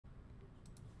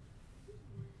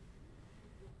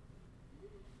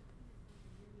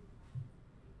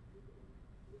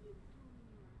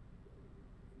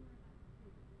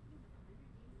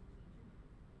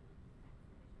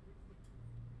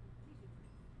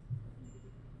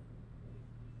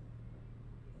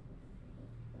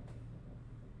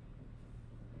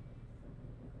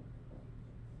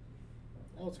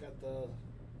it's got the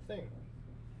thing.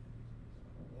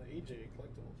 The AJ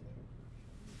collectible thing.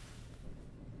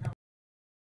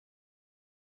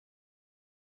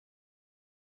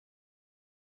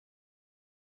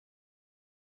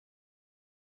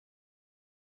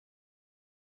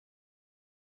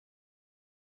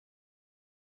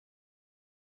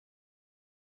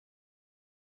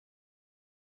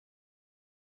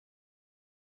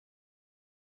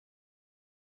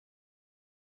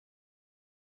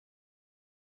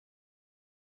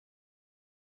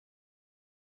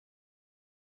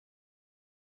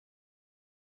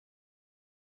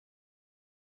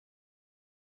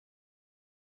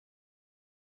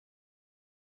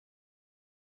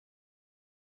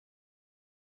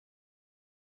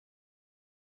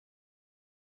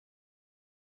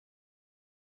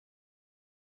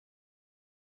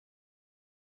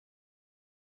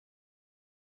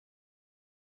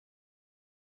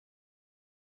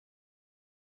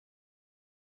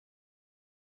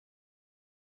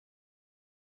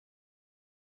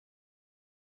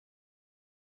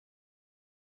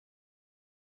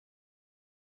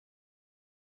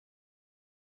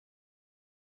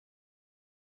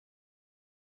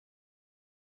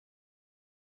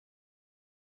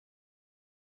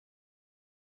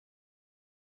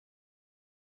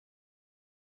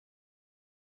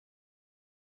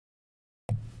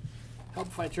 Help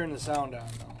if I turn the sound on,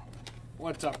 though.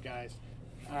 What's up, guys?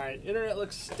 Alright, internet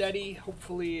looks steady.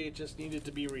 Hopefully it just needed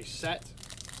to be reset.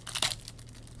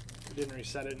 We didn't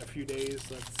reset it in a few days.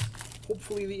 That's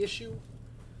hopefully the issue.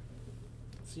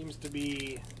 It seems to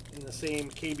be in the same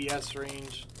KBS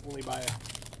range,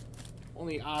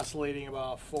 only oscillating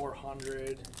about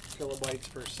 400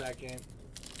 kilobytes per second.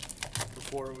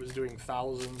 Before it was doing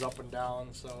thousands up and down,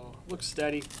 so looks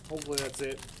steady. Hopefully that's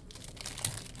it.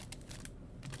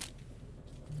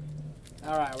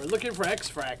 Alright, we're looking for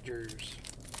X-Fractors.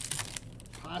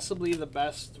 Possibly the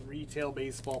best retail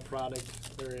baseball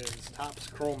product there is. Topps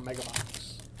Chrome Mega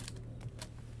Box.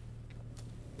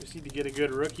 We just need to get a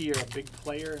good rookie or a big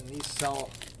player, and these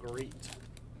sell great.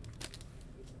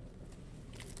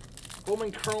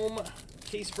 Bowman Chrome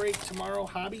case break tomorrow,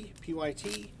 Hobby,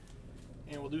 PYT.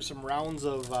 And we'll do some rounds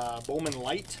of Bowman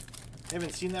Light. I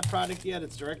haven't seen that product yet.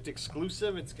 It's direct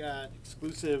exclusive. It's got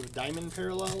exclusive diamond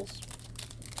parallels.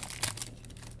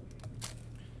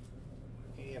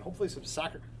 And hopefully some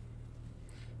soccer.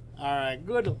 Alright,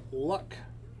 good luck.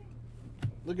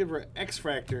 Looking for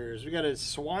X-Fractors. We got a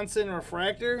Swanson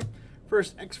Refractor.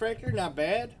 First X-Fractor, not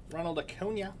bad. Ronald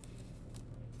Acuna.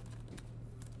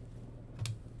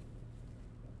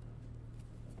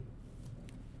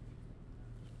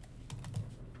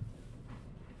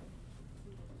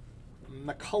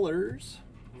 McCullers.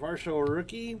 Varsho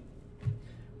Rookie.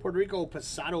 Puerto Rico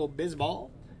Pasado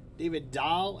Bisbal. David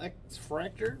Dahl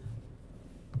X-Fractor.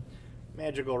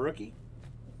 Magical Rookie.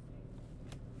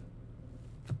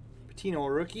 Patino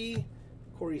Rookie.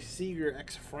 Corey Seager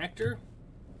X-Fractor.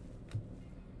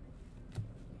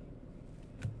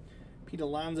 Pete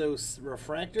Alonso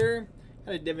Refractor.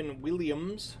 Got a Devin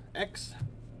Williams X.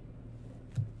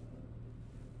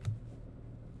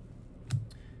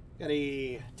 Got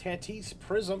a Tatis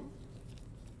Prism.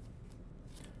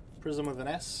 Prism with an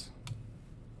S.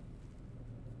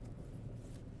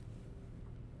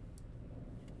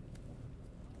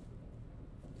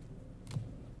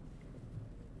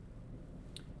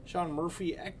 Sean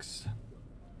Murphy X.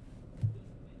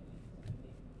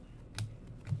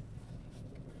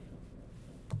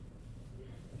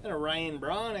 And a Ryan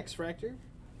Braun X-Fractor.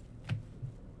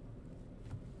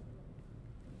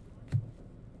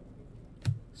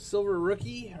 Silver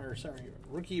Rookie, or sorry,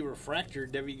 Rookie Refractor,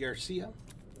 Devi Garcia.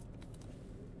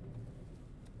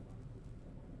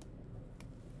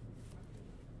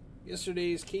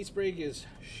 Yesterday's case break is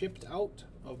shipped out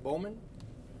of Bowman.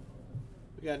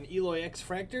 We got an Eloy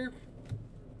X-Fractor.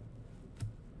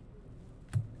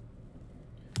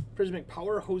 Prismatic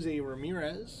Power, Jose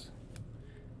Ramirez.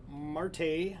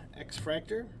 Marte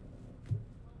X-Fractor.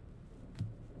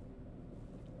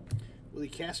 Willie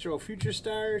Castro Future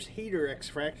Stars. Hader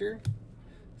X-Fractor.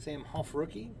 Sam Huff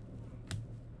Rookie.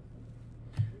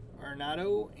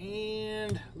 Arnado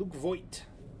and Luke Voigt.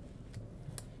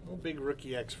 No big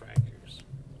rookie X-Fractors.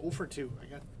 0 for 2. I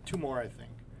got 2 more, I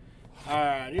think.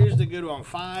 Alright, here's the good one.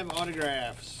 5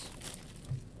 autographs.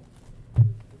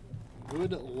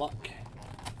 Good luck.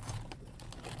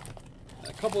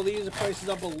 A couple of these are priced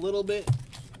up a little bit.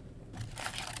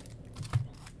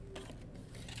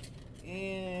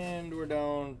 And we're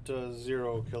down to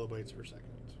 0 kilobytes per second.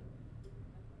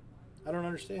 I don't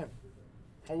understand.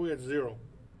 How are we at 0?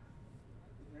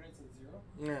 Internet's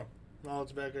at 0? Yeah. Now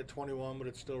it's back at 21, but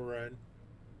it's still red.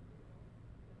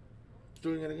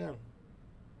 doing it again.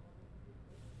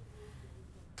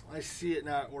 I see it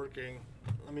not working.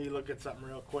 Let me look at something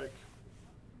real quick.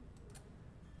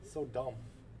 So dumb.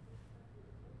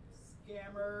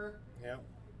 Scammer. Yep.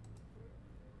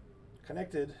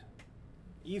 Connected.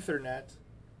 Ethernet.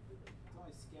 The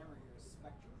only scammer here is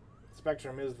Spectrum.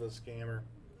 Spectrum is the scammer.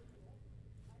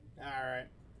 Alright.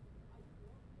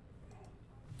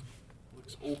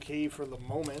 Looks okay for the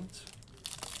moment.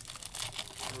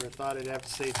 Never thought I'd have to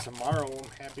say tomorrow. I'm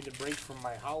happy to break from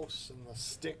my house and the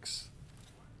sticks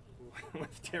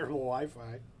with terrible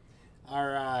Wi-Fi.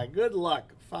 Alright, good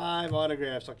luck. 5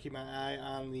 autographs. I'll keep my eye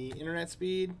on the internet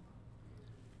speed.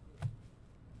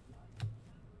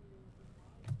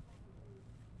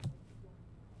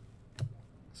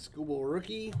 Scooble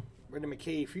Rookie. Brendan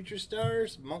McKay Future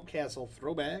Stars. Mountcastle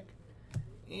Throwback.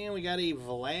 And we got a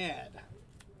Vlad.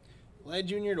 Vlad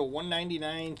Jr. to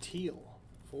 199 teal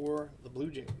for the Blue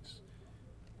Jays,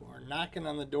 who are knocking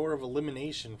on the door of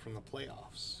elimination from the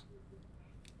playoffs.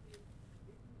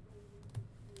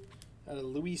 Got a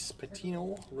Luis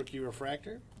Patino Rookie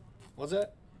Refractor. What's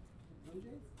that? Blue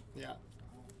Jays? Yeah.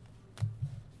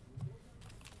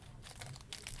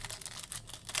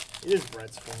 It is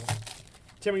Brett's phone.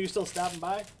 Tim, are you still stopping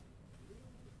by?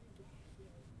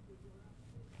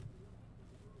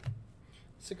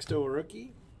 Sixto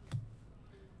Rookie.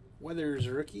 Weathers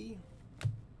Rookie.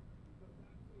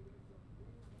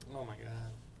 Oh my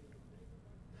God.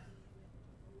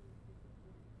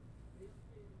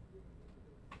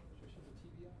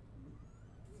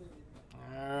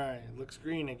 Alright, looks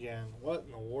green again. What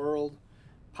in the world?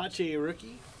 Pache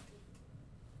Rookie.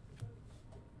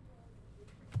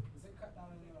 Is it cut down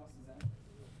anyone else's end?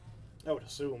 I would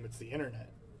assume it's the internet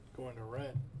going to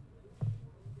red.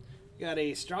 Got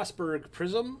a Strasburg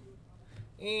Prism.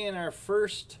 And our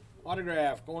first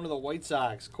autograph going to the White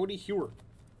Sox, Cody Heuer.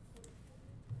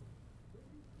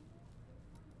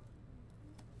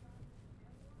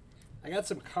 I got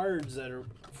some cards that are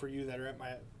for you that are at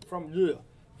my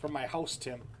from my house,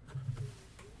 Tim.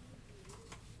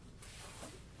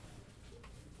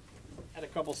 Had a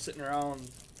couple sitting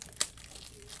around.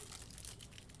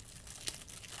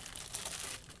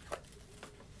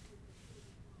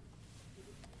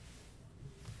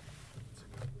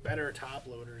 Better top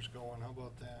loaders going. How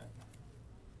about that?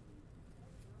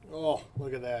 Oh,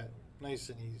 look at that. Nice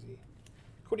and easy.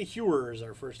 Cody Heuer is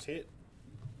our first hit.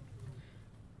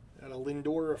 Got a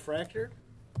Lindor Refractor.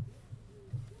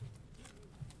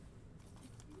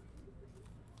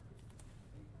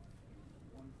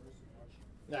 One person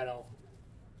watching. I know.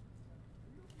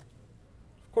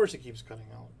 Of course it keeps cutting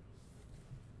out.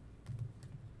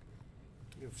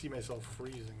 I can see myself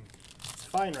freezing. It's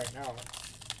fine right now.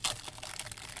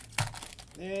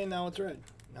 And now it's red.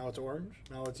 Now it's orange.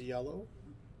 Now it's yellow.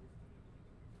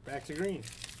 Back to green.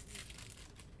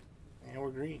 And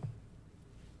we're green.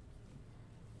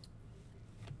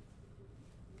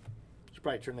 Should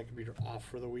probably turn the computer off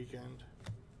for the weekend.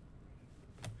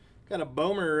 Got a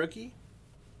Bomer Rookie.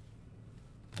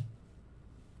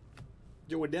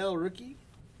 Joe Adell Rookie.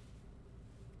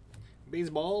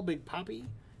 Baseball Big Poppy.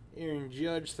 Aaron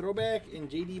Judge Throwback. And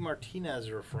JD Martinez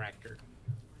Refractor.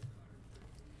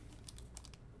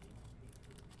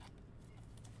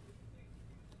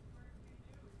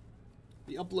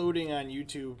 The uploading on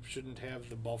YouTube shouldn't have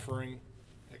the buffering.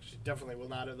 Actually, definitely will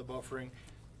not have the buffering.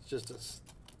 It's just a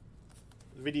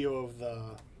video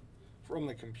of from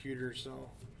the computer, so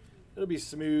it'll be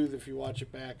smooth if you watch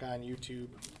it back on YouTube.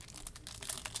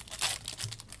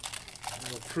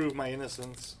 It'll prove my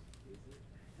innocence.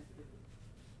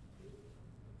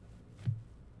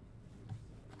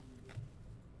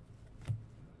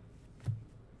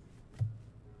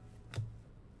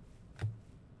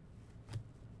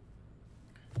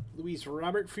 Luis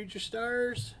Robert Future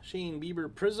Stars, Shane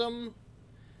Bieber Prism,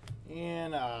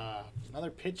 and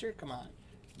another pitcher. Come on,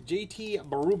 JT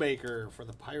Brubaker for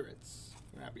the Pirates.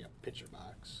 That'd be a pitcher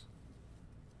box.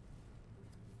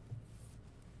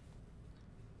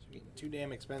 It's getting too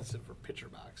damn expensive for pitcher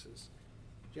boxes.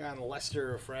 John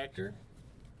Lester Refractor.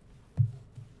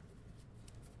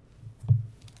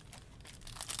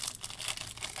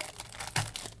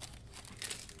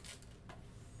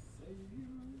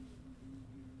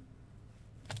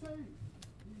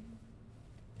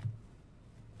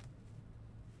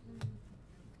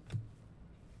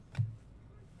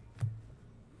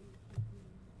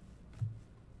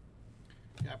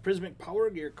 Got Prismatic Power,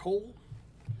 Garrett Cole,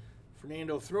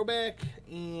 Fernando Throwback,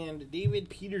 and David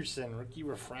Peterson, Rookie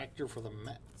Refractor for the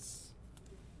Mets.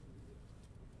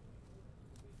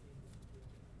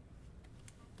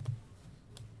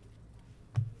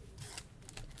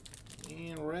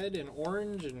 And red. red and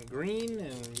orange and green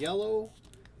and yellow.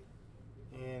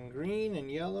 And green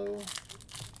and yellow.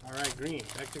 All right, green.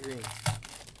 Back to green.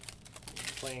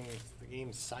 Playing the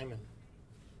game Simon.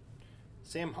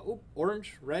 Sam, oh,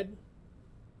 orange, red,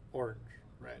 orange,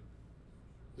 red.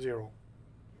 0.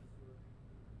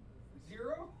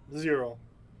 0? 0.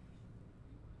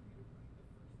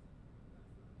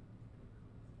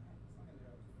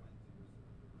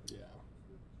 Yeah.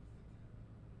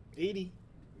 80.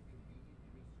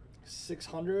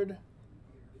 600.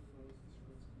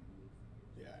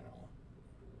 Yeah, I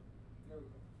know.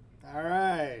 All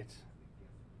right.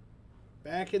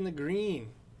 Back in the green.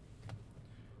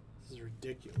 This is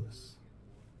ridiculous.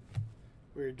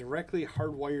 We're directly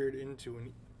hardwired into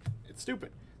an... It's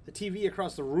stupid. The TV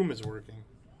across the room is working.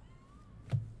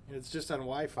 And it's just on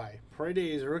Wi-Fi.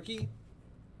 Paredes rookie.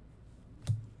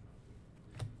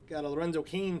 Got a Lorenzo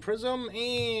Cain Prism.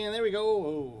 And there we go.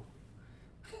 Oh.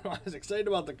 I was excited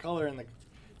about the color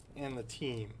and the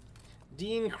team.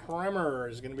 Dean Kremer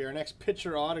is going to be our next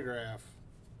pitcher autograph.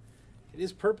 It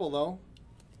is purple, though.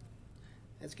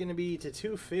 That's going to be to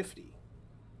 250.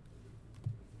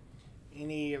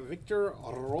 Any Victor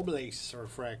Robles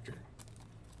refractor.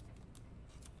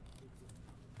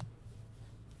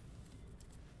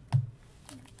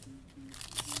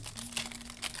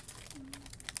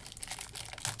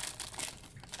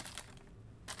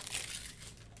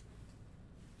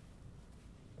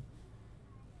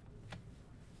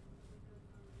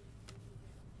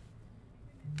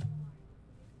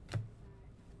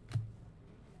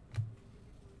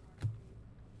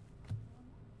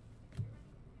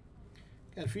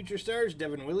 Got Future Stars,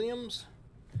 Devin Williams,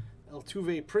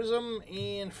 Altuve Prism,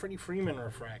 and Freddie Freeman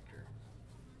refractor.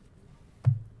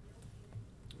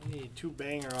 We need 2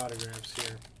 banger autographs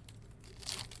here.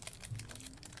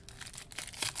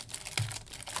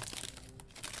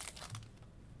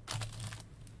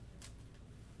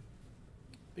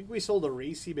 I think we sold a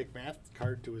Racy McMath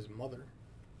card to his mother.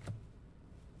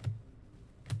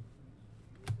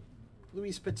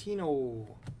 Luis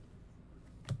Patino.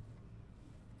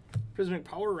 Prismatic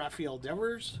Power, Rafael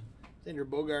Devers, Xander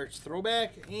Bogaerts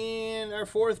throwback, and our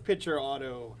 4th pitcher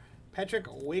auto, Patrick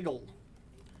Wiggle,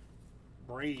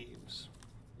 Braves.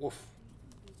 Woof.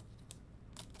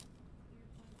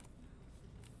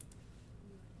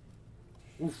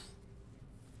 Oof.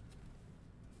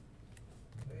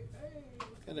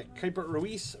 Got a Kuiper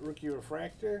Ruiz, rookie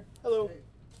refractor. Hello.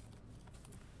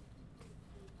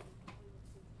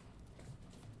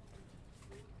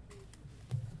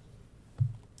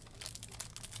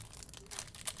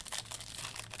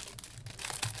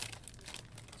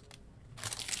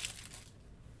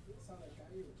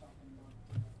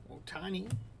 Otani,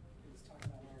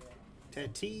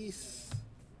 Tatis,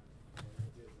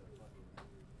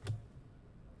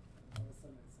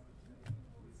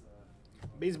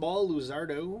 Baseball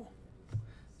Luzardo,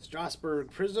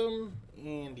 Strasburg Prism,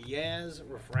 and Yaz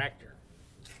Refractor.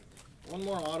 1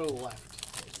 more auto left.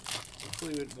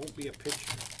 Hopefully it won't be a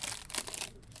pitcher.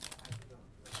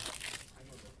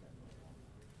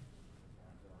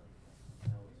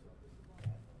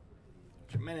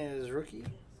 Jimenez rookie.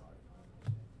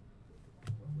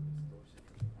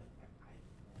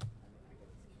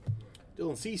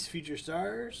 Dylan Cease, Future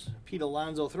Stars. Pete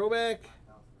Alonso throwback.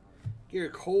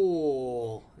 Garrett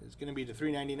Cole is going to be to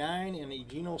 399, and a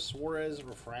Gino Suarez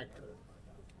refractor.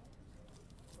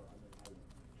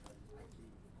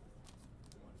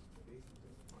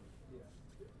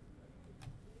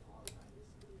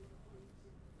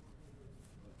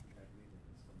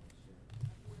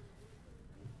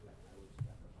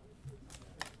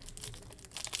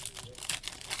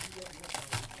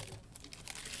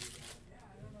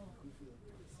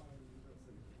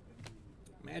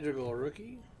 Madrigal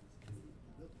rookie.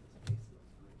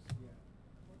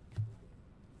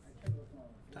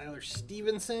 Tyler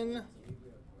Stevenson.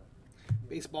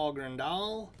 Baseball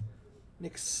Grandal.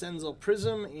 Nick Senzel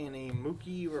Prism, and a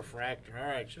Mookie refractor. All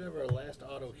right, should have our last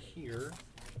auto here.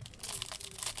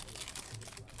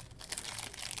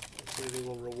 Hopefully they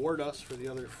will reward us for the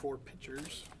other 4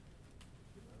 pitchers.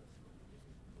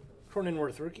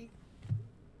 Cronenworth rookie.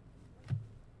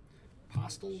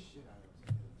 Postel.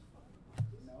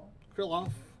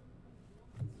 Krylov.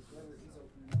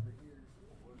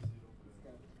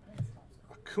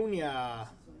 Acuna.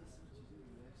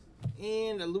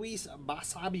 And Luis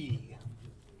Basabe.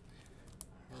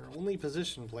 Our only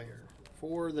position player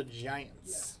for the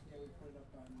Giants. Yeah, we put it up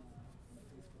on the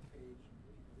Facebook page and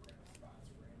people grab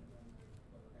spots randomly.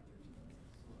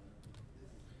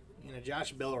 And a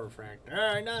Josh Bell refractor.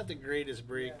 Alright, not the greatest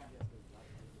break.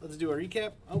 Let's do a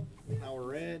recap. Oh, now we're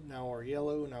red, now we're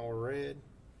yellow, now we're red.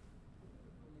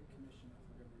 Commission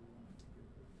for every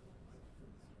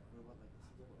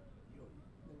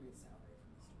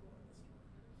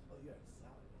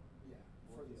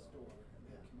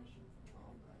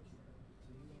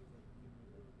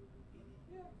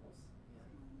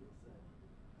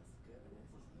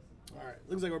All right,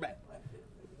 looks like we're back.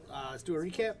 Let's do a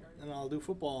recap, and I'll do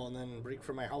football, and then break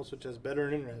for my house, which has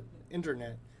better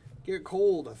internet. Garrett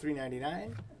Cole, to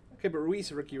 $3.99. Kipper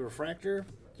Ruiz, rookie refractor.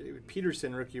 David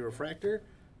Peterson, rookie refractor.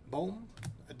 Bohm,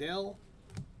 Adele,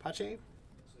 Pache.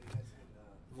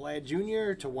 Vlad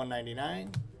Jr. to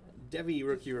 $1.99. Devi,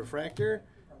 rookie refractor.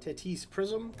 Tatis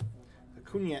Prism.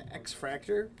 Acuna X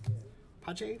Fractor.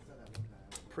 Pache.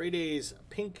 Paredes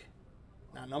Pink,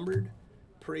 not numbered.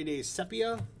 Paredes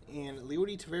Sepia. And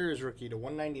Leody Taveras, rookie, to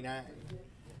 $1.99.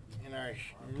 And our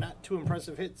not too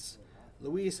impressive hits,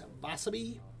 Luis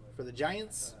Basabe for the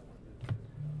Giants.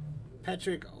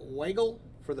 Patrick Weigel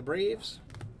for the Braves.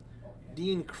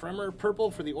 Dean Kremer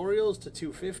purple for the Orioles to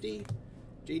 $2.50.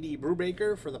 J.D.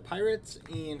 Brubaker for the Pirates.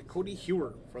 And Cody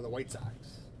Hewer for the White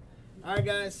Sox. All right,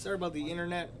 guys. Sorry about the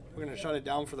internet. We're going to shut it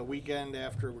down for the weekend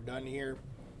after we're done here.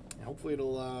 And hopefully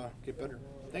it'll get better.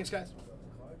 Thanks, guys.